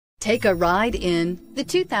Take a ride in the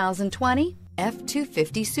 2020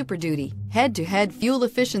 F-250 Super Duty. Head-to-head fuel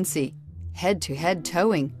efficiency, head-to-head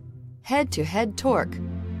towing, head-to-head torque.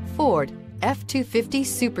 Ford F-250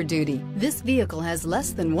 Super Duty. This vehicle has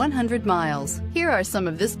less than 100 miles. Here are some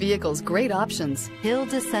of this vehicle's great options: hill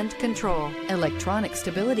descent control, electronic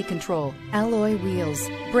stability control, alloy wheels,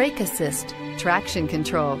 brake assist, traction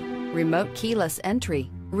control, remote keyless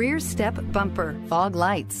entry, rear step bumper, fog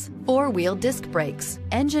lights, four-wheel disc brakes,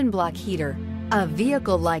 engine block heater. A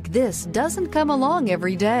vehicle like this doesn't come along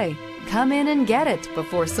every day. Come in and get it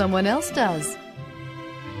before someone else does.